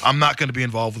 I'm not going to be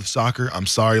involved with soccer. I'm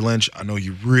sorry, Lynch. I know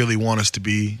you really want us to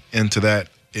be into that.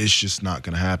 It's just not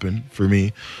going to happen for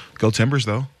me. Go Timbers,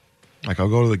 though. Like, I'll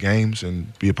go to the games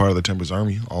and be a part of the Timbers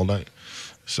Army all night.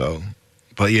 So,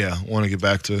 but yeah, I want to get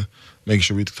back to making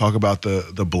sure we talk about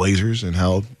the Blazers and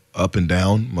how up and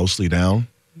down, mostly down,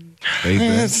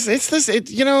 It's this.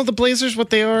 The Blazers, what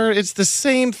they are. It's the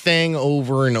same thing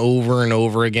over and over and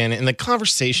over again, and the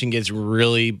conversation gets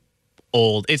really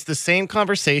old. It's the same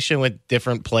conversation with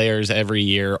different players every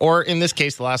year, or in this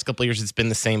case, the last couple of years, it's been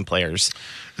the same players.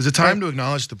 Is it time to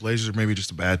acknowledge the Blazers are maybe just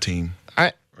a bad team,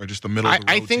 or just a middle of the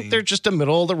road I think team? they're just a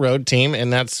middle of the road team,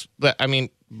 and that's. I mean,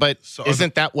 but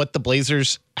isn't that what the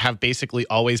Blazers have basically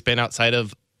always been outside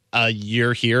of a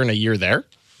year here and a year there?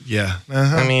 Yeah.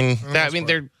 I mean,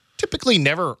 they're typically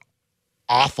never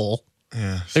awful.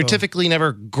 Yeah. They're typically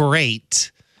never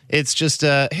great. It's just,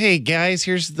 hey, guys,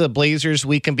 here's the Blazers.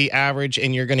 We can be average,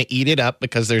 and you're going to eat it up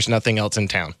because there's nothing else in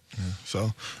town.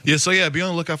 So be on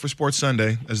the lookout for Sports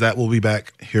Sunday, as that will be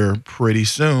back here pretty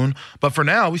soon. But for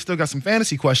now, we still got some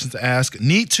fantasy questions to ask.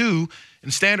 Need 2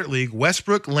 in Standard League: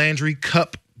 Westbrook, Landry,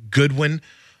 Kupp, Goodwin.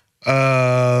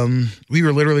 We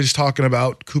were literally just talking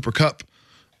about Cooper Kupp.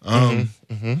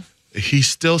 He's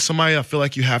still somebody I feel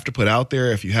like you have to put out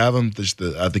there if you have him.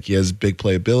 I think he has big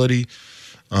playability.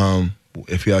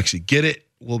 If you actually get it,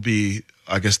 will be,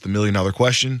 I guess, the $1 million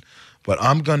question. But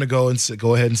I'm going to go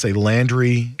ahead and say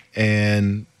Landry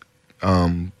and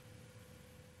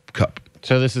Kupp.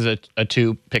 So this is a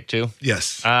pick 2?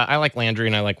 Yes. I like Landry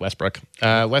and I like Westbrook.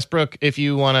 Westbrook, if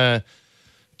you want to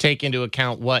take into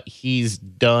account what he's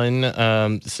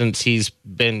done since he's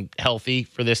been healthy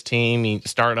for this team, he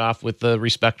started off with the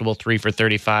respectable 3 for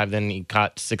 35. Then he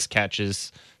caught 6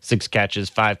 catches,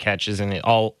 5 catches, and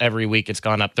every week it's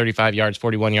gone up 35 yards,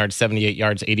 41 yards, 78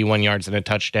 yards, 81 yards, and a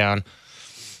touchdown.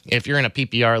 If you're in a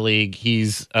PPR league,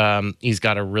 he's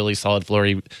got a really solid floor.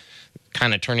 He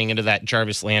kind of turning into that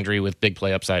Jarvis Landry with big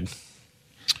play upside.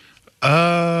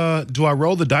 Do I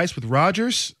roll the dice with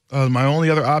Rodgers? My only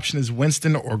other option is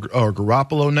Winston or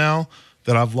Garoppolo now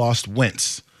that I've lost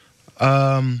Wentz.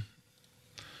 Aaron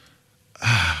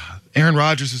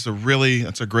Rodgers is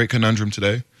that's a great conundrum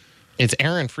today. It's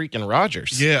Aaron freaking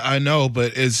Rodgers. Yeah, I know,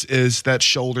 but is that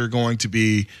shoulder going to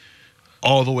be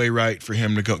all the way right for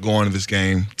him to go into this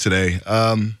game today?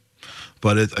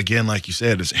 But again, like you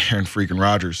said, it's Aaron freaking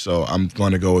Rodgers, so I'm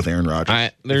going to go with Aaron Rodgers.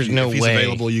 There's no way. If he's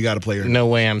available, you got to play Aaron. No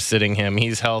way I'm sitting him.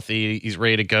 He's healthy. He's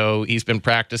ready to go. He's been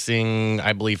practicing,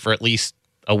 I believe, for at least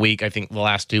a week. I think the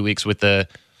last 2 weeks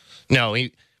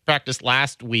he practiced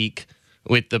last week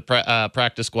with the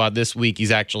practice squad. This week, he's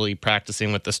actually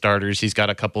practicing with the starters. He's got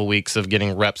a couple weeks of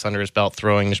getting reps under his belt,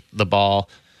 throwing the ball.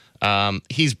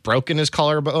 He's broken his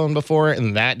collarbone before,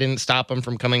 and that didn't stop him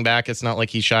from coming back. It's not like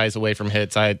he shies away from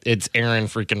hits. It's Aaron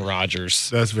freaking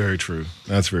Rodgers. That's very true.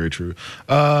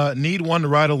 Need one to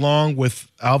ride along with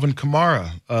Alvin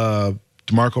Kamara,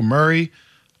 DeMarco Murray,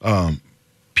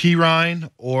 Pirine,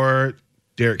 or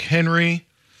Derrick Henry.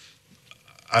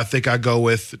 I think I go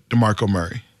with DeMarco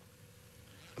Murray.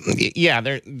 Yeah,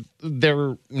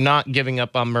 they're not giving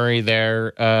up on Murray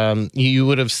there. You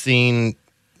would have seen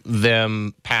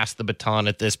them pass the baton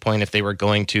at this point if they were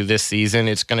going to this season.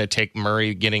 It's going to take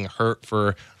Murray getting hurt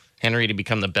for Henry to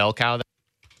become the bell cow.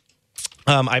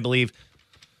 I believe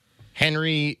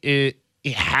Henry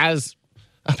has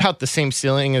about the same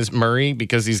ceiling as Murray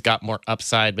because he's got more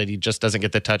upside, but he just doesn't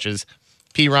get the touches.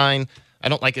 Pirine, I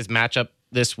don't like his matchup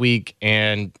this week,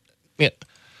 and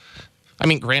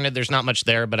granted, there's not much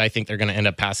there, but I think they're going to end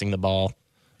up passing the ball.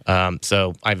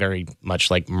 So I very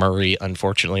much like Murray,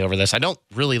 unfortunately, over this. I don't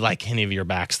really like any of your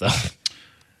backs, though.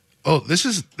 Oh, this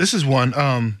is one.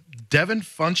 Devin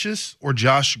Funchess or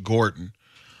Josh Gordon?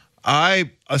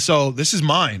 So this is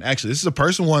mine, actually. This is a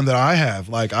personal one that I have.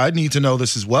 Like, I need to know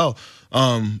this as well.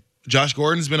 Josh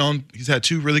Gordon's he's had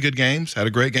 2 really good games, had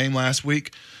a great game last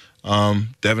week.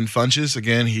 Devin Funchess,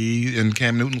 again, he and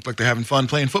Cam Newton look like they're having fun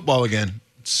playing football again.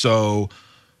 So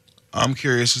I'm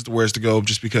curious as to where's to go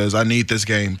just because I need this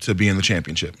game to be in the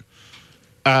championship.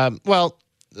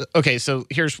 Okay, so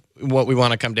here's what we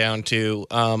want to come down to.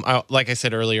 Like I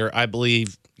said earlier, I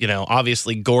believe,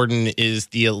 obviously Gordon is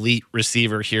the elite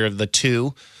receiver here of the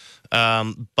 2.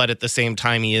 But at the same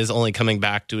time, he is only coming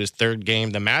back to his 3rd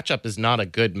game. The matchup is not a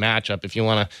good matchup. If you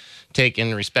want to take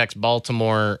in respects,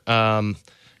 Baltimore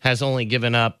has only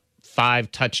given up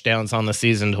 5 touchdowns on the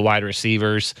season to wide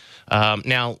receivers.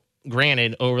 Now,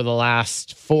 granted, over the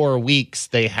last 4 weeks,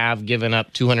 they have given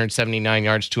up 279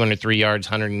 yards, 203 yards,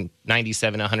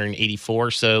 197,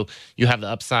 184. So you have the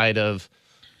upside of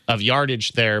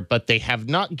yardage there, but they have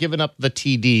not given up the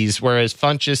TDs, whereas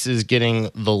Funchess is getting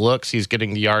the looks, he's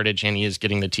getting the yardage, and he is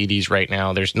getting the TDs right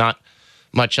now. There's not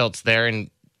much else there, and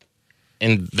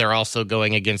they're also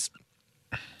going against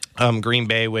Green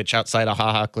Bay, which outside of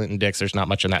HaHa, Clinton Dix, there's not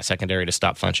much in that secondary to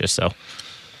stop Funchess. So,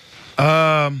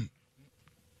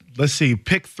 let's see.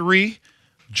 Pick 3: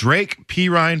 Drake,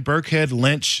 Pirine, Burkhead,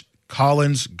 Lynch,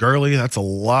 Collins, Gurley. That's a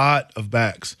lot of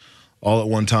backs all at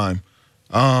one time.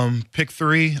 Pick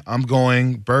 3, I'm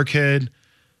going Burkhead,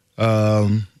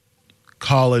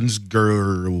 Collins,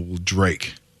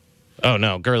 Drake. Oh,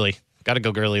 no, Gurley. Got to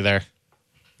go Gurley there.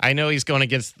 I know he's going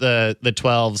against the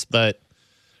 12s, but,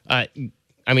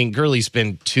 Gurley's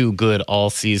been too good all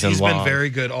season long. He's been very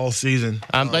good all season.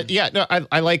 But, yeah, no,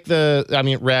 I like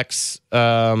Rex.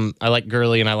 I like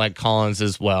Gurley, and I like Collins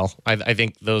as well. I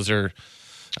think those are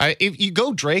if you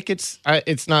go Drake, it's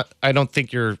not – I don't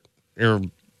think you're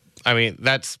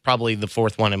that's probably the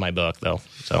 4th one in my book, though.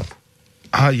 So,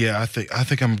 yeah, I think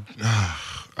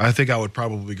I would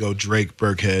probably go Drake,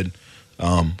 Burkhead,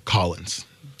 Collins.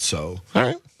 So, all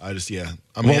right. We definitely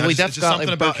got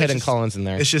Burkhead and Collins in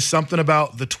there. It's just something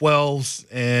about the 12s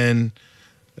and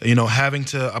having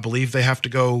to. I believe they have to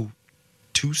go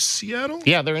to Seattle.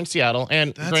 Yeah, they're in Seattle,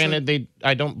 and granted,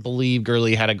 I don't believe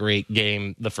Gurley had a great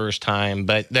game the first time,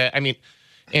 but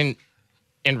in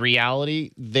reality,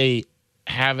 they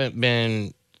haven't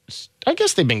been. I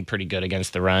guess they've been pretty good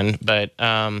against the run, but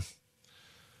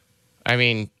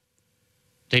they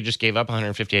just gave up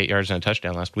 158 yards and a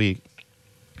touchdown last week.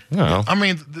 The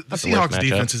Seahawks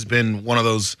defense has been one of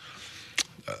those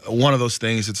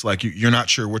things. It's like you're not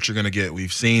sure what you're going to get.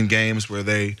 We've seen games where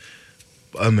they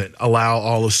allow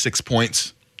all of 6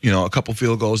 points, a couple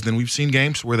field goals. Then we've seen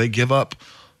games where they give up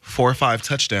 4 or 5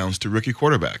 touchdowns to rookie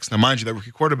quarterbacks. Now, mind you, that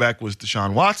rookie quarterback was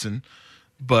Deshaun Watson,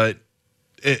 but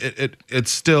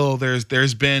it's still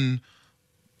there's been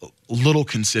little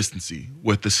consistency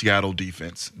with the Seattle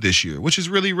defense this year, which is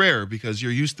really rare because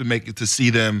you're used to see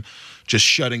them just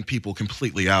shutting people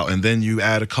completely out, and then you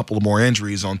add a couple of more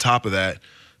injuries on top of that.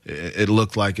 It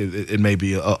looked like it may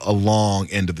be a long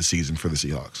end of the season for the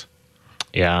Seahawks.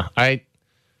 Yeah, they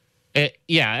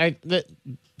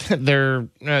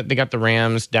got the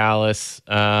Rams, Dallas,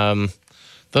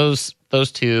 those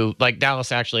two. Like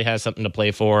Dallas actually has something to play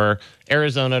for.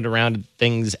 Arizona to round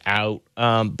things out,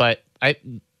 but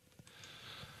I'm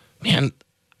gonna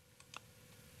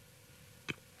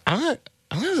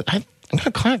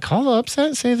kind of call the upset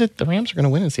and say that the Rams are gonna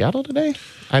win in Seattle today.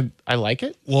 I like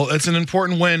it. Well, it's an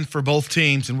important win for both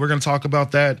teams, and we're gonna talk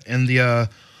about that in the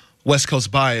West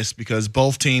Coast bias because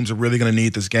both teams are really gonna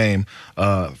need this game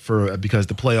because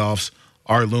the playoffs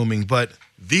are looming. But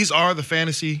these are the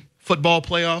fantasy football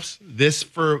playoffs. This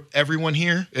for everyone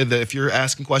here. If you're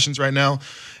asking questions right now,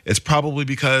 it's probably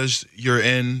because you're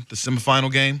in the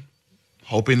semifinal game,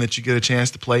 hoping that you get a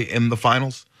chance to play in the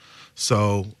finals.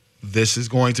 So this is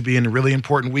going to be a really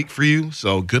important week for you.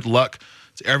 So good luck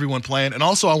to everyone playing. And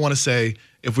also I want to say,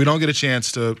 if we don't get a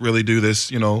chance to really do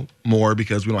this, more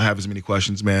because we don't have as many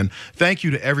questions, man, thank you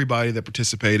to everybody that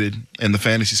participated in the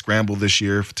Fantasy Scramble this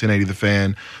year for 1080 The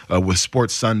Fan with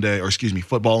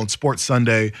Football and Sports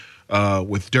Sunday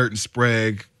with Dirt and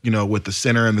Sprague, with the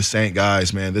Center and the Saint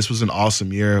guys, man. This was an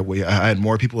awesome year. I had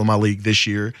more people in my league this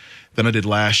year than I did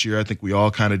last year. I think we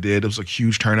all kind of did. It was a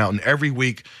huge turnout. And every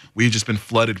week we've just been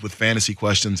flooded with fantasy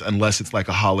questions unless it's like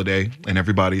a holiday and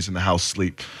everybody's in the house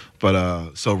sleep.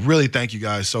 But so really thank you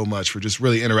guys so much for just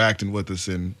really interacting with us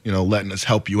and, letting us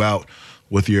help you out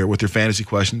with your fantasy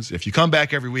questions. If you come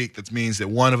back every week, that means that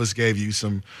one of us gave you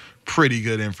some pretty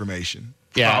good information.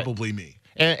 Yeah. Probably me.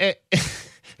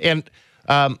 And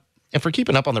for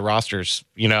keeping up on the rosters,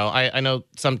 I know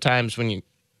sometimes when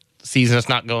season is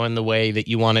not going the way that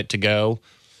you want it to go,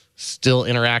 still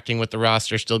interacting with the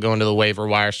roster, still going to the waiver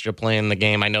wire, still playing the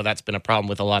game. I know that's been a problem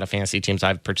with a lot of fantasy teams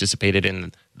I've participated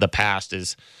in the past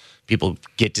is people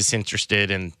get disinterested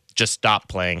and just stop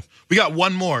playing. We got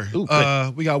one more. Ooh,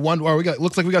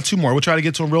 looks like we got 2 more. We'll try to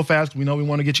get to them real fast. We know we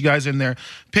want to get you guys in there.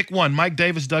 Pick one. Mike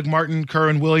Davis, Doug Martin,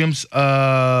 Kerwin Williams.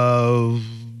 Kerwin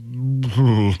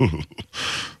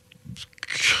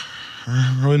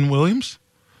Williams?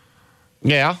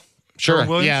 Yeah,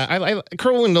 sure. Yeah,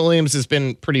 Kerwin Williams has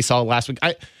been pretty solid last week.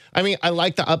 I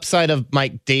like the upside of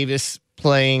Mike Davis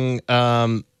playing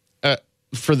for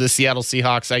the Seattle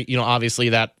Seahawks. Obviously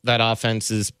that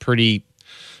offense is pretty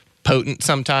potent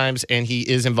sometimes, and he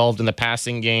is involved in the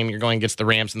passing game. You're going against the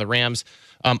Rams, and the Rams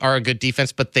are a good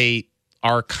defense, but they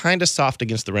are kind of soft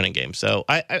against the running game. So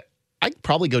I'd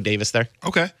probably go Davis there.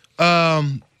 Okay.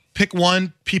 Pick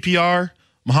one, PPR,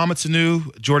 Mohamed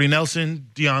Sanu, Jordy Nelson,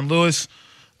 Dion Lewis.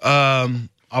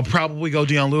 I'll probably go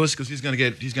Dion Lewis because he's gonna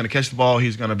catch the ball.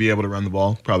 He's gonna be able to run the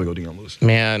ball. Probably go Dion Lewis.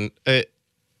 Man, but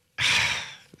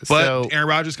Aaron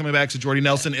Rodgers coming back, so Jordy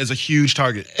Nelson is a huge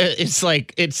target. It's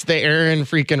like it's the Aaron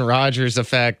freaking Rodgers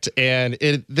effect, and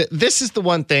this is the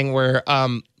one thing where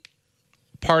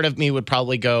part of me would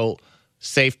probably go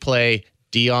safe play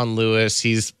Dion Lewis.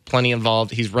 He's plenty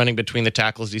involved. He's running between the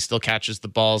tackles. He still catches the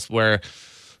balls where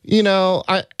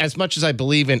as much as I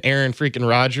believe in Aaron freaking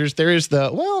Rodgers, there is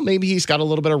maybe he's got a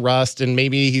little bit of rust, and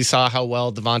maybe he saw how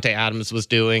well Devontae Adams was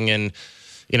doing, and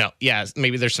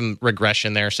maybe there's some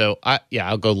regression there. So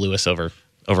I'll go Lewis over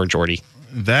Jordy.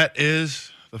 That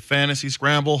is the fantasy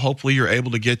scramble. Hopefully you're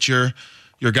able to get your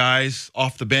guys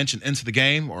off the bench and into the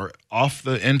game, or out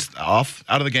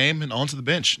of the game and onto the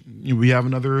bench. We have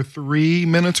another 3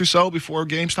 minutes or so before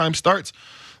game time starts.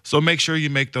 So make sure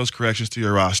you make those corrections to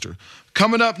your roster.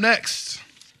 Coming up next.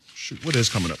 What is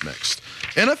coming up next?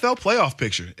 NFL playoff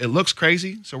picture. It looks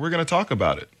crazy, so we're going to talk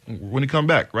about it when we come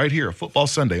back right here, Football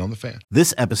Sunday on The Fan.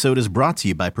 This episode is brought to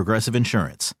you by Progressive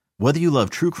Insurance. Whether you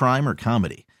love true crime or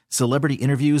comedy, celebrity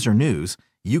interviews or news,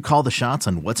 you call the shots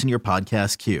on what's in your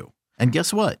podcast queue. And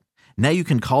guess what? Now you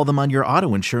can call them on your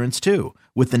auto insurance too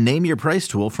with the Name Your Price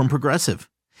tool from Progressive.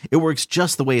 It works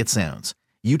just the way it sounds.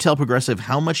 You tell Progressive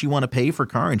how much you want to pay for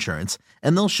car insurance,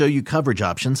 and they'll show you coverage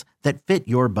options that fit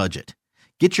your budget.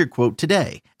 Get your quote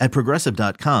today at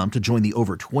Progressive.com to join the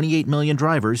over 28 million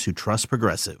drivers who trust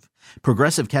Progressive.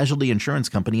 Progressive Casualty Insurance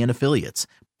Company and Affiliates.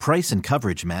 Price and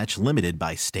coverage match limited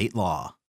by state law.